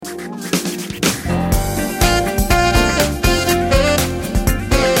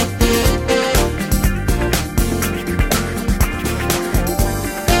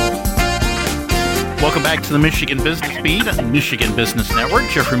Welcome back to the Michigan Business Beat, Michigan Business Network.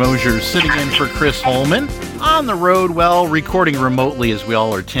 Jeffrey Mosier sitting in for Chris Holman. On the road, recording remotely as we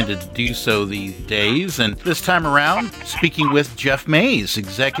all are tended to do so these days. And this time around, speaking with Jeff Mays,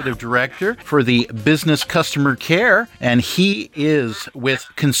 Executive Director for the Business Customer Care, and he is with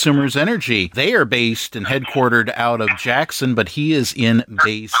Consumers Energy. They are based and headquartered out of Jackson, but he is in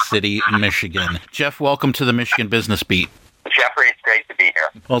Bay City, Michigan. Jeff, welcome to the Michigan Business Beat. Jeffrey, it's great to be here.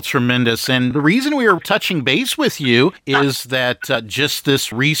 Well, tremendous. And the reason we are touching base with you is that just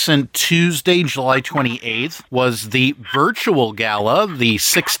this recent Tuesday, July 28th, was the virtual gala, the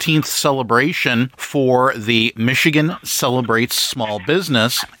 16th celebration for the Michigan Celebrates Small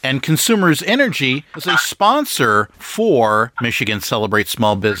Business. And Consumers Energy is a sponsor for Michigan Celebrates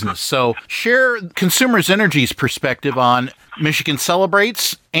Small Business. So share Consumers Energy's perspective on Michigan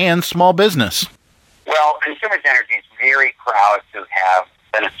Celebrates and small business. Well, Consumers Energy is very proud to have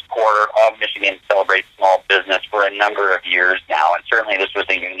been a supporter of Michigan Celebrates Small Business for a number of years now, and certainly this was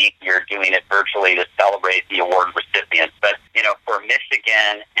a unique year doing it virtually to celebrate the award recipients. But, for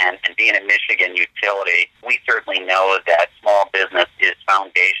Michigan and being a Michigan utility, we certainly know that small business is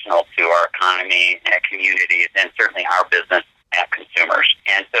foundational to our economy and communities, and certainly our business at Consumers.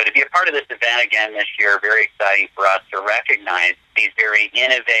 And so to be a part of this event again this year, very exciting for us to recognize these very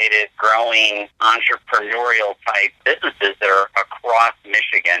innovative, growing, entrepreneurial type businesses that are across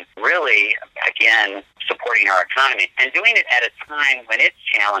Michigan, really, again, supporting our economy and doing it at a time when it's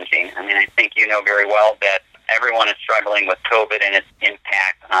challenging. I mean, I think you know very well that everyone is struggling with COVID and its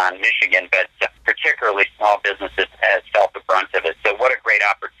impact on Michigan, but particularly small businesses has felt the brunt of it. So what a great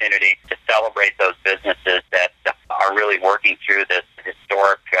opportunity to celebrate those businesses that are really working through this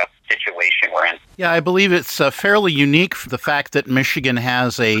historic situation we're in. Yeah, I believe it's fairly unique for the fact that Michigan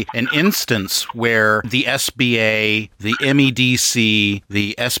has an instance where the SBA, the MEDC,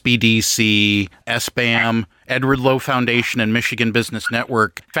 the SBDC, SBAM, Edward Lowe Foundation, and Michigan Business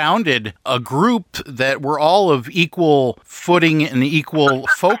Network founded a group that were all of equal footing and equal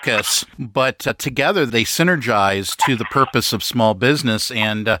focus, but together they synergize to the purpose of small business.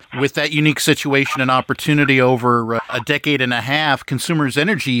 And with that unique situation and opportunity over a decade and a half, Consumers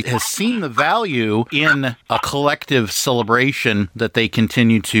Energy has seen the value in a collective celebration that they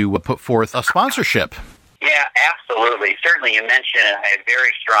continue to put forth a sponsorship. Yeah, absolutely. Certainly, you mentioned a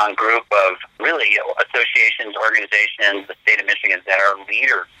very strong group of really associations, organizations, the state of Michigan that are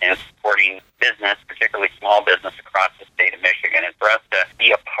leaders in supporting business, particularly small business across the state of Michigan. And for us to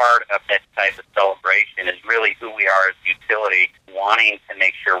be a part of that type of celebration is really who we are as a utility, wanting to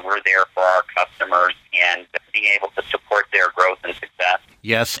make sure we're there for our customers and being able to support their growth and success.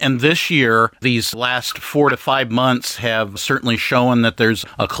 Yes, and this year, these last 4 to 5 months have certainly shown that there's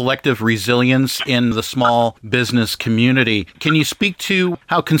a collective resilience in the small business community. Can you speak to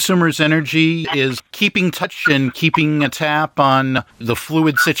how Consumers Energy is keeping touch and keeping a tap on the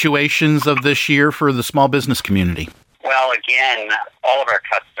fluid situations of this year for the small business community? Well, again, all of our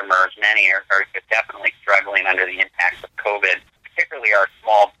customers, many are definitely struggling under the impacts of COVID, particularly our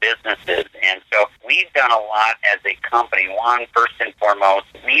small businesses. And so we've done a lot as a company. One, first and foremost,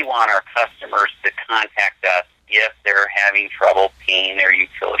 we want our customers to contact us if they're having trouble paying their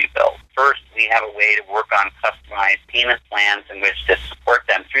utility bills. First, we have a way to work on customized payment plans in which to support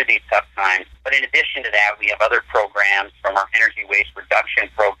them through these tough times. But in addition to that, we have other programs from our energy waste reduction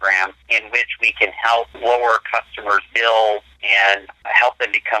program in which we can help lower customers' bills and help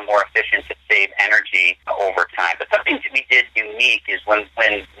them become more efficient to save energy over time. But something that we did unique is when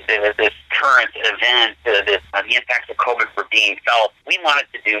this current event, the impacts of COVID were being felt, we wanted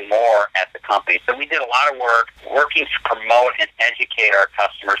to do more at the company. So we did a lot of work working to promote and educate our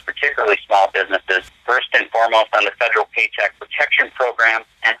customers, particularly small businesses, first and foremost on the federal Paycheck Protection Program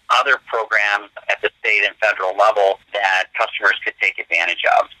and other programs at the state and federal level that customers could take advantage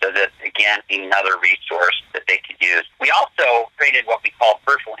of. So that, again, another resource that they could use. We also created what we call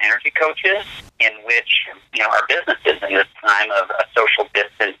virtual energy coaches, in which our businesses in this time of social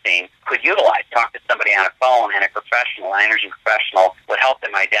distancing could utilize. Talk to somebody on a phone, and an energy professional would help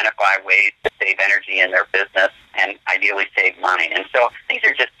them identify ways to save energy in their business and ideally save money. And so these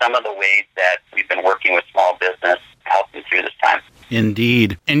are just some of the ways that we've been working with small business to help them through this time.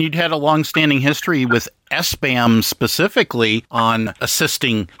 Indeed. And you'd had a long-standing history with SBAM specifically on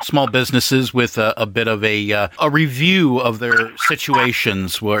assisting small businesses with a bit of a review of their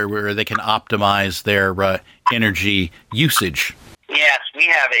situations where they can optimize their energy usage. Yes, we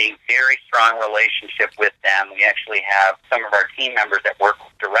have a very strong relationship with them. We actually have some of our team members that work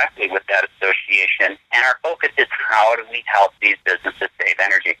directly with that association, and our focus is how do we help these businesses save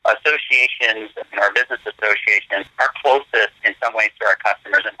energy. Associations, our business associations, are closest in some ways to our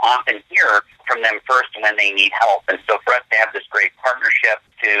customers and often hear from them first they need help. And so for us to have this great partnership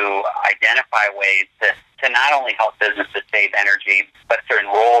to identify ways to not only help businesses save energy, but to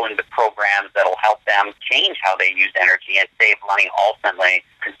enroll into programs that will help them change how they use energy and save money ultimately.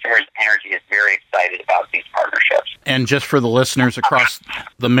 Consumers Energy is very excited about these partnerships. And just for the listeners across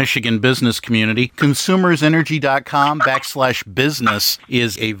the Michigan business community, consumersenergy.com/business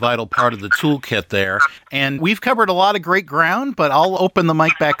is a vital part of the toolkit there. And we've covered a lot of great ground, but I'll open the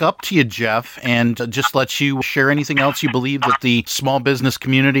mic back up to you, Jeff, and just let you share anything else you believe that the small business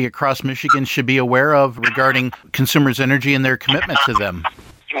community across Michigan should be aware of regarding Consumers Energy and their commitment to them.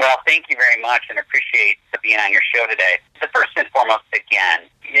 Well, thank you very much, and appreciate being on your show today. The first and foremost, again,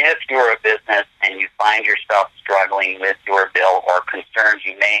 if you're a business and you find yourself struggling with your bill or concerns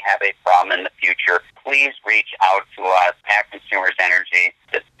you may have a problem in the future, please reach out to us at Consumers Energy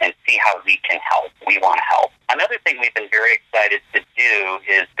and see how we can help. We want to help. Another thing we've been very excited to do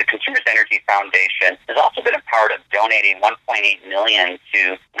is the Consumers Energy Foundation has also been a part of donating $1.8 million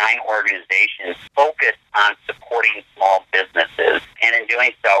to 9 organizations focused on supporting small businesses. And in doing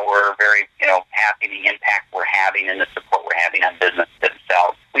so, we're very happy the impact we're having and the support we're having on businesses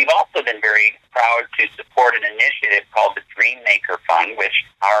themselves. We've also been very proud to support an initiative called the Dream Maker Fund, which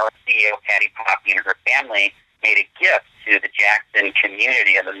our CEO, Patty Poppy, and her family made a gift to the Jackson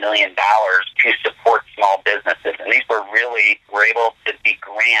community of $1 million to support small businesses. And these were able to be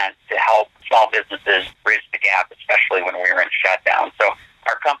grants to help small businesses bridge the gap, especially when we were in shutdown. So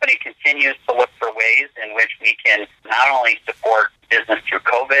our company continues to look for ways in which we can not only support business through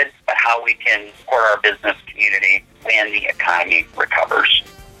COVID, but how we can support our business community when the economy recovers.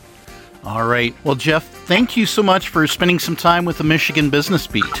 All right. Well, Jeff, thank you so much for spending some time with the Michigan Business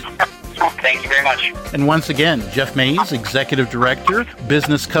Beat. Thank you very much. And once again, Jeff Mays, Executive Director,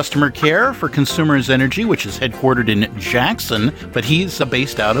 Business Customer Care for Consumers Energy, which is headquartered in Jackson, but he's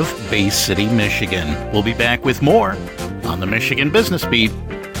based out of Bay City, Michigan. We'll be back with more on the Michigan Business Beat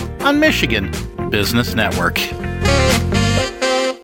on Michigan Business Network.